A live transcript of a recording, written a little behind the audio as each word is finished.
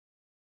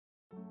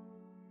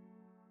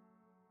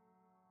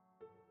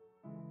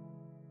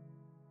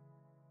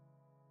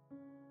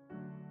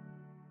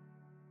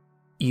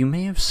You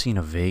may have seen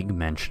a vague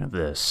mention of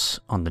this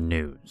on the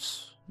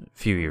news a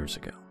few years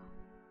ago,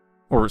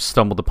 or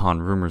stumbled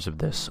upon rumors of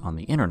this on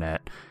the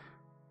internet,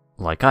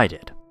 like I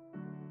did.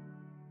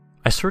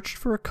 I searched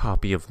for a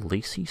copy of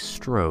Lacey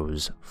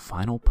Stroh's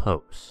final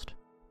post,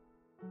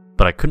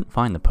 but I couldn't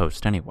find the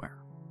post anywhere.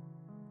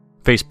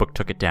 Facebook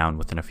took it down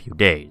within a few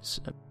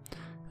days,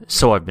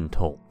 so I've been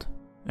told,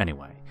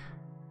 anyway.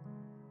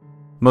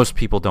 Most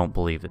people don't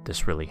believe that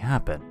this really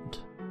happened,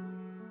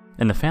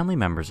 and the family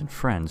members and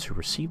friends who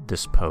received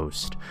this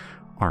post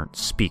aren't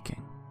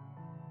speaking.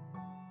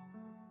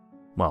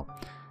 Well,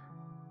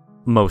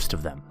 most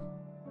of them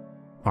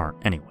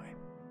aren't anyway.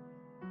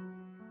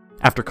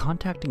 After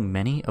contacting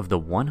many of the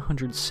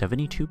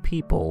 172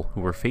 people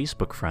who were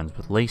Facebook friends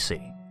with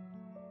Lacey,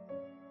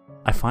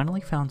 I finally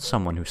found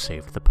someone who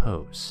saved the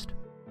post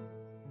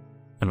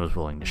and was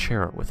willing to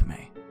share it with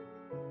me.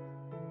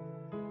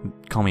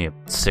 Call me a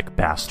sick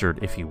bastard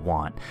if you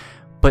want,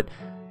 but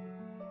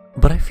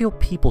I feel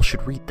people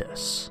should read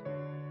this.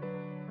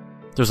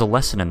 There's a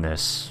lesson in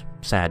this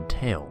sad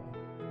tale,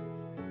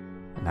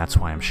 and that's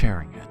why I'm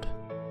sharing it.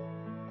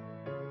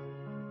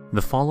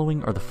 The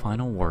following are the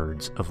final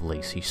words of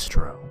Lacey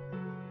Stroh.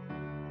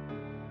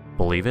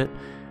 Believe it,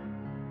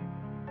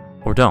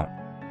 or don't.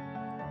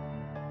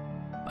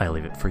 I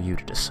leave it for you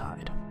to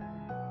decide.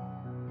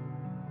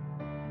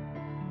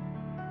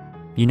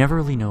 You never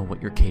really know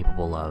what you're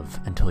capable of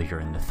until you're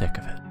in the thick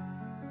of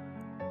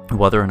it.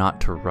 Whether or not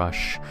to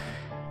rush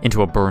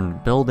into a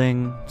burned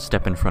building,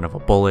 step in front of a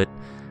bullet,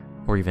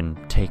 or even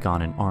take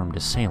on an armed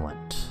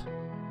assailant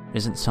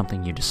isn't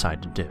something you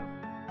decide to do.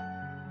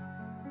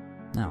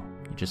 No,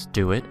 you just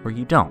do it or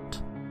you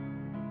don't.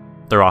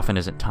 There often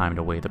isn't time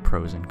to weigh the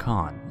pros and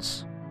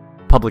cons.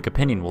 Public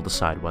opinion will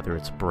decide whether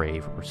it's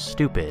brave or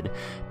stupid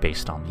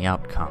based on the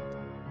outcome.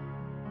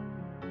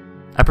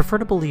 I prefer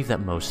to believe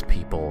that most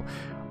people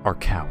are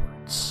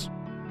cowards.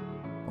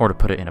 Or to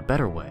put it in a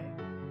better way,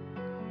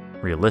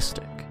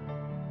 realistic.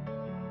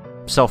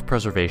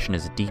 Self-preservation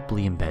is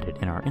deeply embedded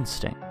in our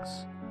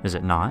instincts, is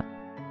it not?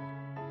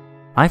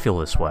 I feel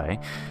this way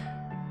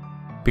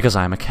because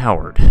I am a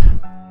coward,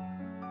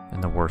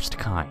 and the worst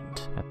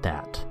kind at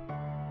that.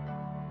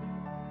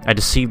 I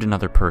deceived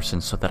another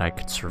person so that I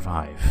could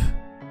survive.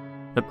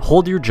 But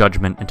hold your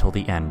judgment until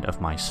the end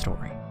of my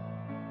story.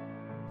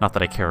 Not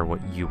that I care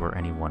what you or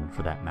anyone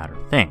for that matter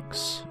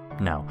thinks.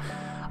 No,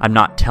 I'm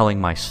not telling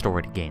my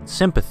story to gain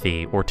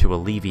sympathy or to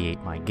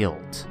alleviate my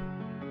guilt.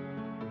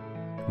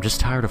 I'm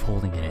just tired of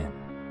holding it in.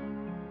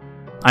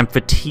 I'm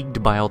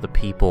fatigued by all the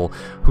people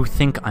who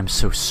think I'm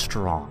so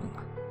strong.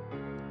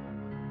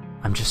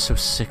 I'm just so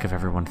sick of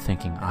everyone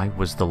thinking I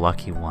was the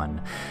lucky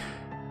one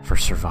for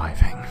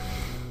surviving.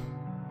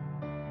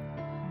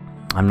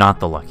 I'm not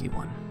the lucky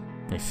one,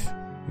 if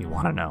you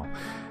want to know.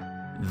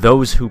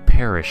 Those who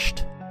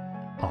perished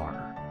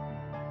are.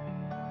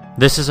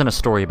 This isn't a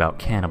story about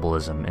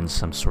cannibalism in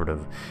some sort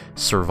of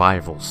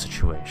survival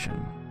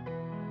situation.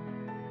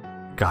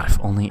 God,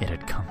 if only it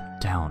had come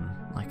down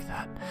like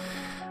that.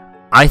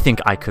 I think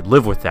I could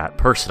live with that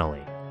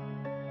personally.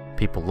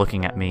 People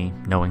looking at me,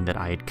 knowing that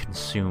I had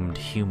consumed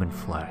human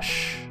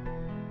flesh.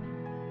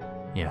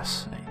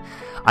 Yes,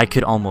 I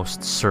could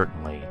almost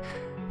certainly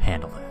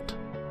handle it.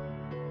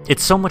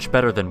 It's so much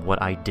better than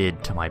what I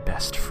did to my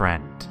best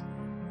friend.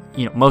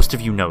 You know, most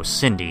of you know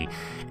Cindy,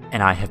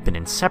 and I have been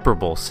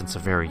inseparable since a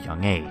very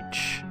young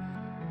age.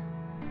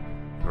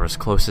 We're as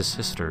close as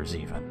sisters,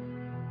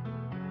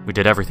 even. We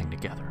did everything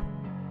together.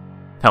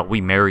 Hell,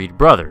 we married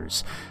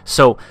brothers,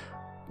 so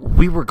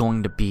we were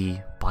going to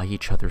be by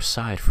each other's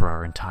side for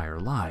our entire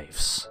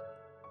lives.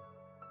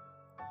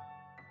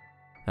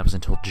 That was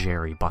until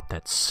Jerry bought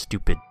that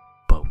stupid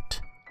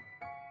boat.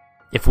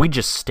 If we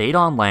just stayed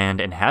on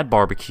land and had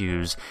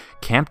barbecues,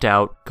 camped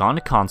out, gone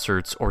to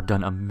concerts, or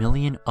done a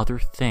million other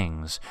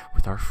things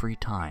with our free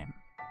time,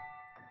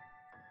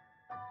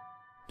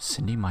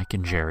 Cindy, Mike,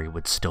 and Jerry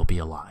would still be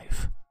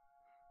alive.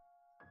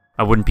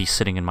 I wouldn't be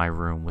sitting in my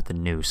room with a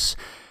noose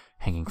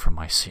hanging from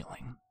my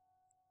ceiling.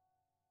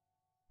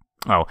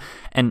 Oh,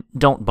 and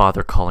don't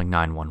bother calling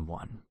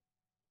 911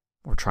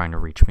 or trying to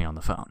reach me on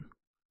the phone.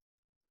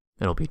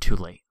 It'll be too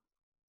late.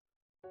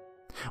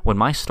 When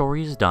my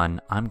story is done,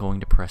 I'm going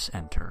to press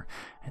enter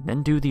and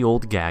then do the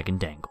old gag and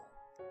dangle.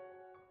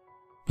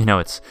 You know,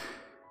 it's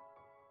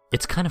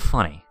kind of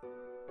funny.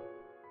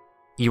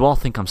 You all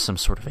think I'm some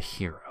sort of a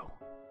hero.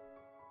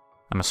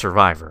 I'm a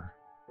survivor,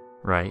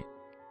 right?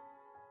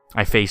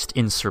 I faced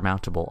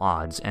insurmountable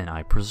odds and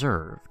I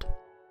persevered.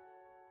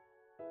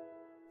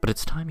 But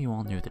it's time you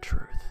all knew the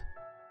truth.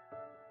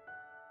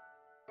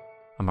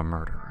 I'm a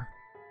murderer.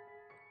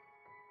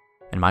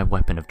 And my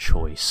weapon of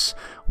choice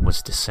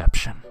was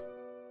deception.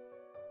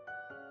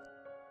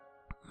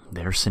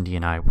 There Cindy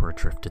and I were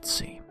adrift at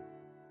sea.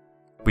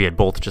 We had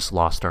both just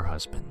lost our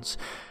husbands,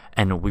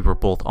 and we were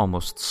both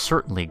almost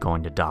certainly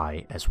going to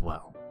die as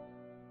well.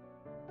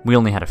 We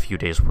only had a few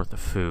days' worth of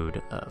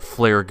food, a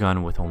flare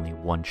gun with only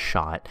one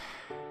shot,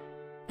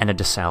 and a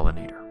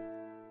desalinator.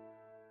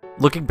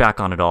 Looking back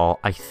on it all,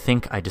 I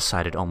think I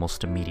decided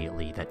almost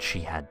immediately that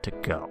she had to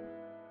go.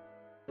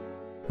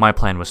 My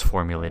plan was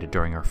formulated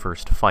during our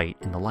first fight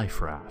in the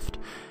life raft,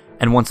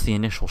 and once the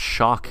initial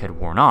shock had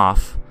worn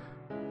off,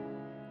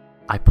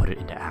 I put it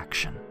into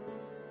action.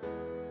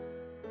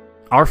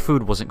 Our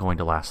food wasn't going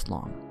to last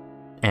long,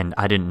 and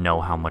I didn't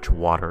know how much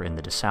water in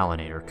the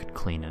desalinator could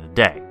clean in a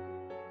day.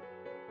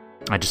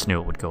 I just knew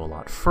it would go a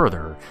lot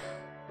further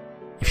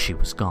if she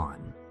was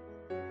gone.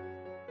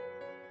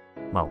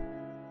 Well,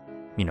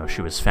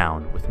 she was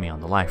found with me on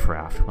the life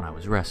raft when I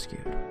was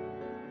rescued.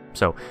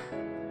 So,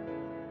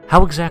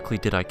 how exactly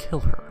did I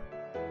kill her?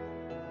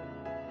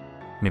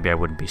 Maybe I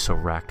wouldn't be so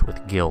racked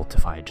with guilt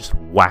if I had just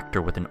whacked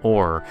her with an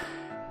oar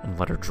and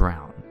let her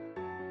drown.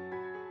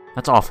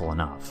 That's awful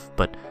enough,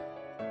 but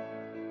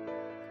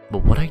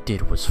what I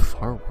did was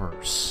far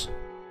worse.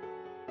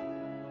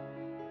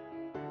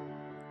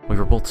 We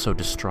were both so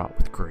distraught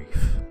with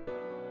grief.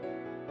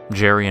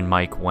 Jerry and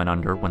Mike went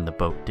under when the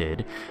boat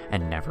did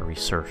and never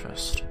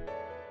resurfaced.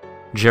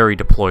 Jerry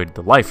deployed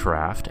the life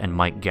raft and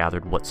Mike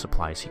gathered what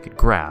supplies he could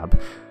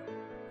grab,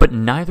 but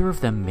neither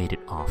of them made it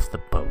off the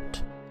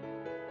boat.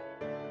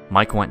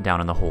 Mike went down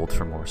in the hold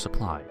for more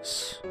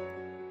supplies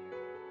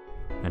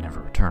and never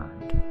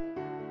returned.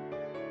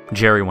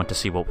 Jerry went to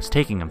see what was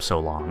taking him so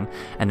long,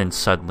 and then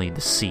suddenly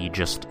the sea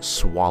just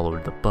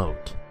swallowed the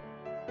boat.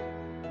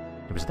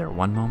 It was there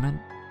one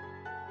moment,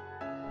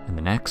 and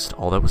the next,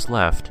 all that was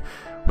left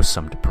was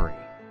some debris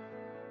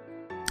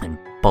and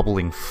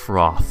bubbling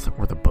froth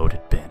where the boat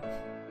had been.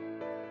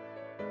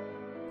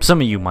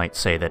 Some of you might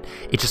say that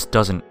it just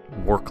doesn't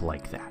work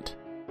like that,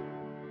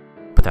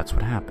 but that's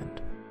what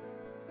happened.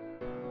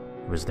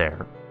 It was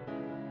there,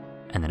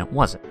 and then it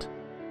wasn't.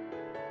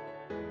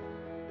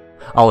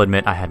 I'll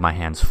admit I had my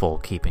hands full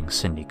keeping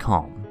Cindy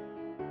calm.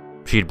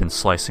 She had been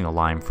slicing a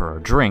lime for our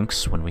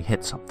drinks when we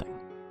hit something.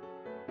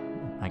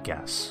 I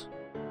guess.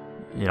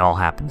 It all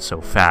happened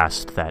so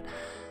fast that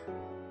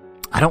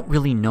I don't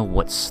really know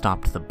what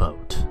stopped the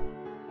boat.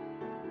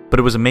 But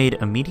it was made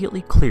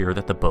immediately clear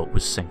that the boat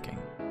was sinking.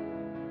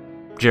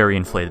 Jerry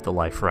inflated the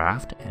life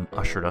raft and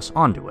ushered us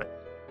onto it.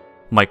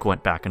 Mike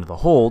went back into the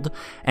hold,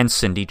 and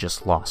Cindy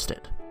just lost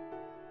it.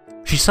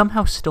 She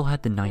somehow still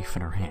had the knife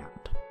in her hand.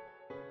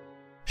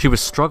 She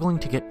was struggling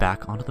to get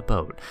back onto the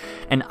boat,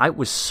 and I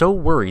was so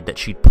worried that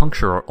she'd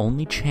puncture our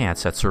only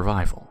chance at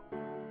survival.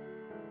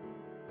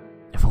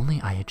 If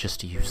only I had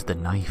just used the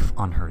knife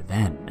on her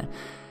then,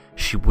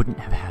 she wouldn't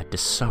have had to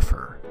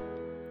suffer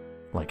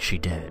like she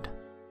did.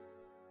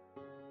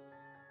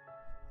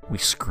 We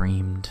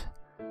screamed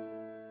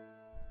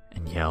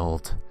and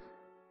yelled.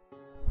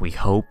 We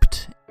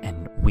hoped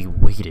and we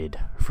waited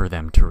for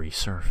them to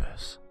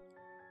resurface.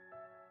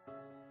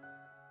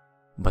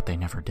 But they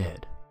never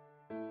did.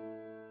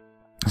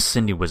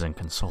 Cindy was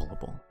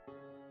inconsolable.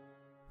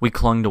 We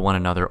clung to one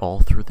another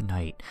all through the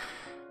night,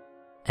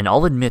 and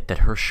I'll admit that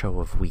her show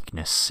of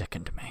weakness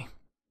sickened me.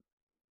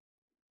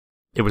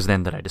 It was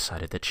then that I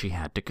decided that she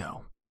had to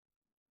go.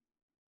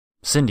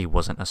 Cindy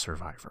wasn't a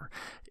survivor.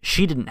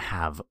 She didn't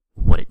have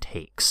what it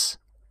takes.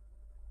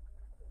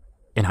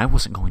 And I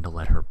wasn't going to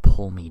let her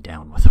pull me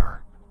down with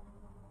her.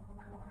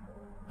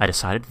 I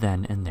decided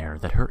then and there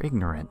that her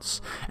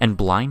ignorance and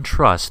blind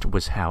trust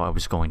was how I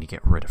was going to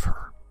get rid of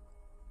her.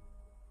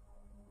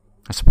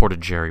 I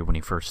supported Jerry when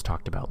he first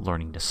talked about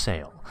learning to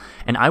sail,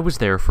 and I was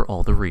there for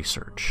all the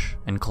research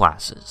and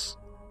classes.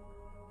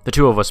 The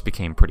two of us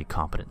became pretty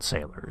competent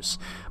sailors,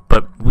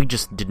 but we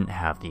just didn't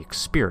have the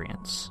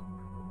experience.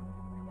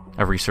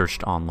 I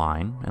researched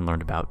online and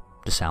learned about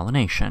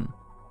desalination.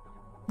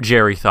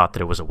 Jerry thought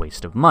that it was a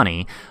waste of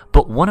money,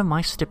 but one of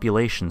my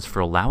stipulations for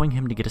allowing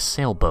him to get a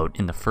sailboat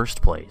in the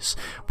first place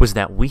was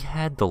that we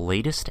had the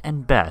latest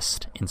and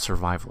best in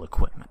survival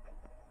equipment.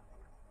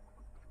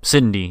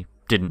 Cindy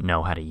didn't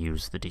know how to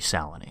use the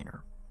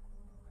desalinator.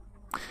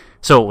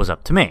 So it was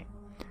up to me,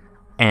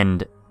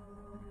 and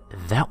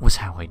that was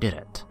how I did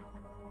it.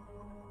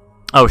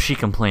 Oh, she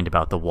complained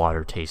about the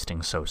water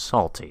tasting so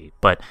salty,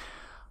 but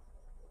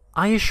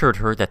I assured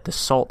her that the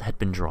salt had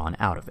been drawn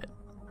out of it.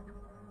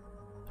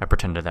 I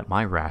pretended that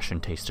my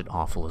ration tasted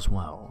awful as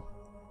well.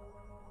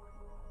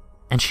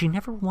 And she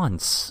never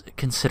once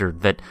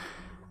considered that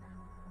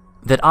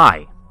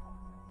I,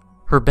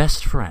 her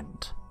best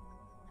friend,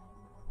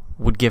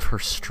 would give her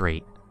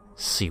straight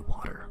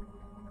seawater.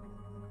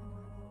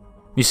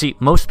 You see,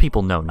 most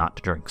people know not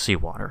to drink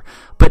seawater,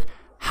 but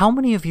how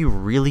many of you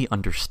really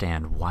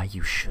understand why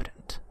you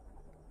shouldn't?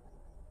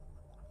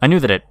 I knew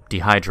that it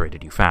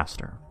dehydrated you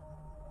faster,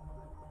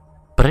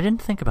 but I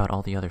didn't think about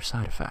all the other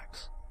side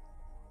effects.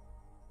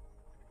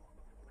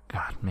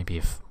 God, maybe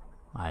if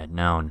I had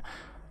known.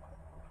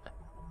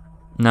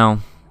 No,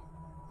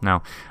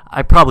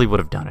 I probably would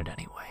have done it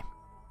anyway.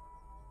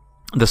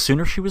 The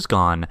sooner she was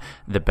gone,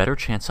 the better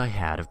chance I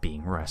had of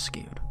being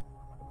rescued.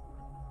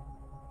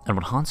 And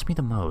what haunts me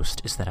the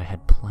most is that I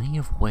had plenty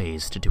of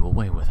ways to do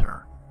away with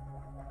her.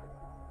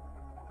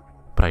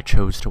 But I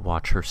chose to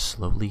watch her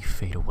slowly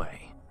fade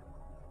away,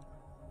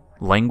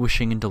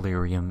 languishing in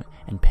delirium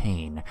and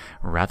pain,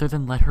 rather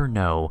than let her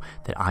know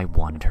that I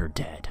wanted her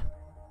dead.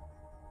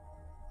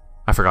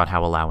 I forgot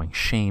how allowing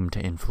shame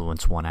to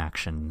influence one's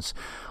actions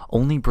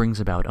only brings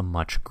about a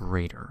much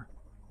greater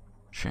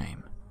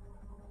shame.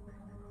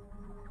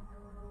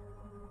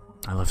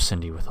 I love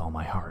Cindy with all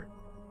my heart,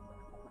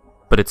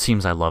 but it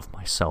seems I love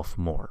myself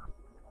more.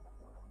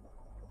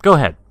 Go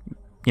ahead,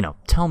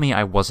 tell me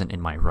I wasn't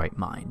in my right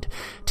mind.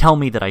 Tell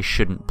me that I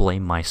shouldn't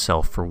blame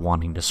myself for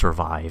wanting to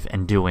survive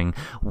and doing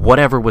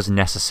whatever was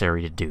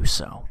necessary to do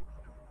so.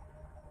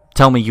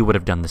 Tell me you would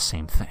have done the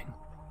same thing.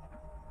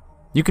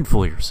 You can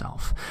fool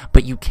yourself,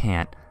 but you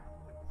can't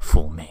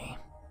fool me.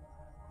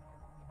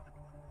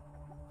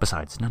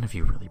 Besides, none of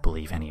you really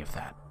believe any of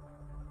that.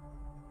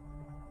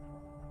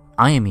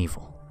 I am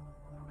evil.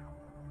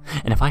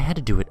 And if I had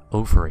to do it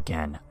over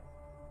again,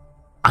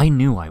 I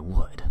knew I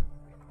would.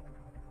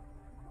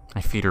 I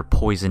feed her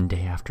poison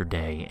day after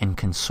day and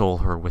console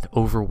her with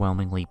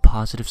overwhelmingly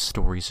positive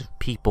stories of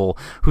people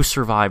who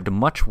survived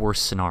much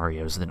worse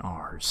scenarios than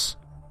ours.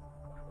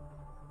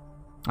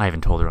 I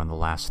even told her on the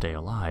last day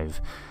alive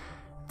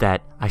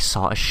that I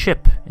saw a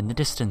ship in the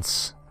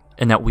distance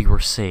and that we were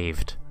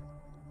saved.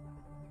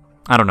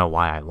 I don't know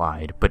why I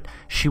lied, but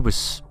she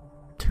was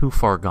too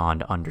far gone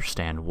to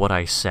understand what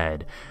I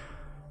said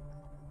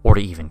or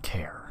to even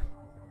care.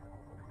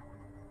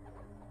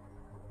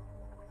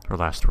 Her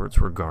last words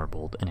were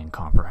garbled and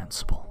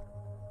incomprehensible.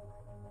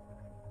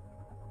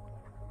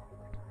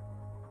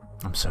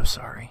 I'm so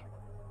sorry,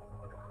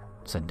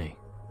 Cindy.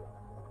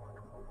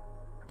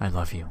 I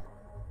love you.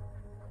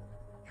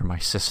 You're my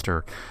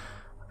sister.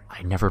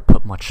 I never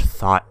put much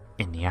thought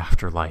in the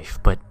afterlife,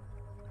 but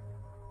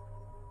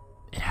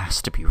it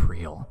has to be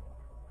real.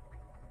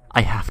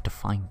 I have to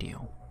find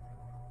you.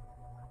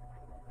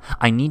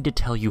 I need to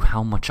tell you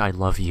how much I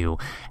love you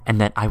and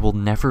that I will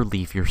never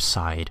leave your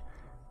side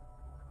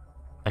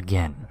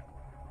again.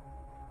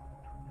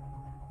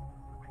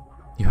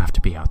 You have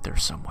to be out there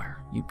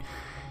somewhere.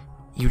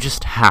 You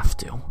just have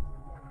to.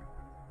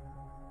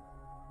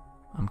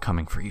 I'm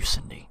coming for you,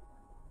 Cindy.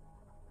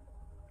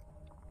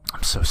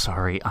 I'm so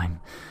sorry. I'm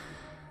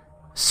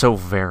so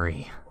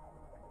very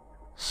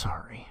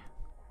sorry.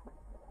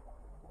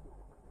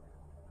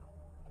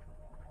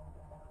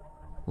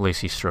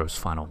 Lacey Stroh's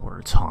final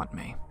words haunt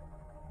me.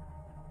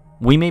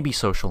 We may be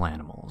social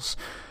animals,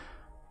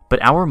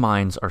 but our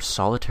minds are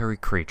solitary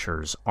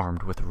creatures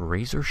armed with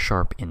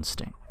razor-sharp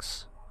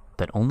instincts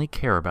that only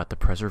care about the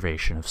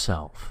preservation of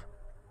self.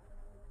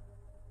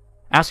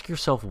 Ask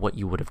yourself what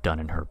you would have done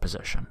in her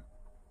position.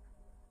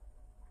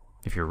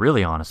 If you're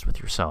really honest with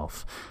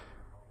yourself,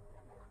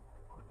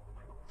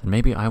 then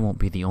maybe I won't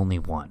be the only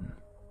one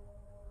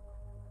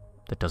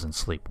that doesn't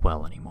sleep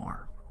well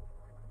anymore.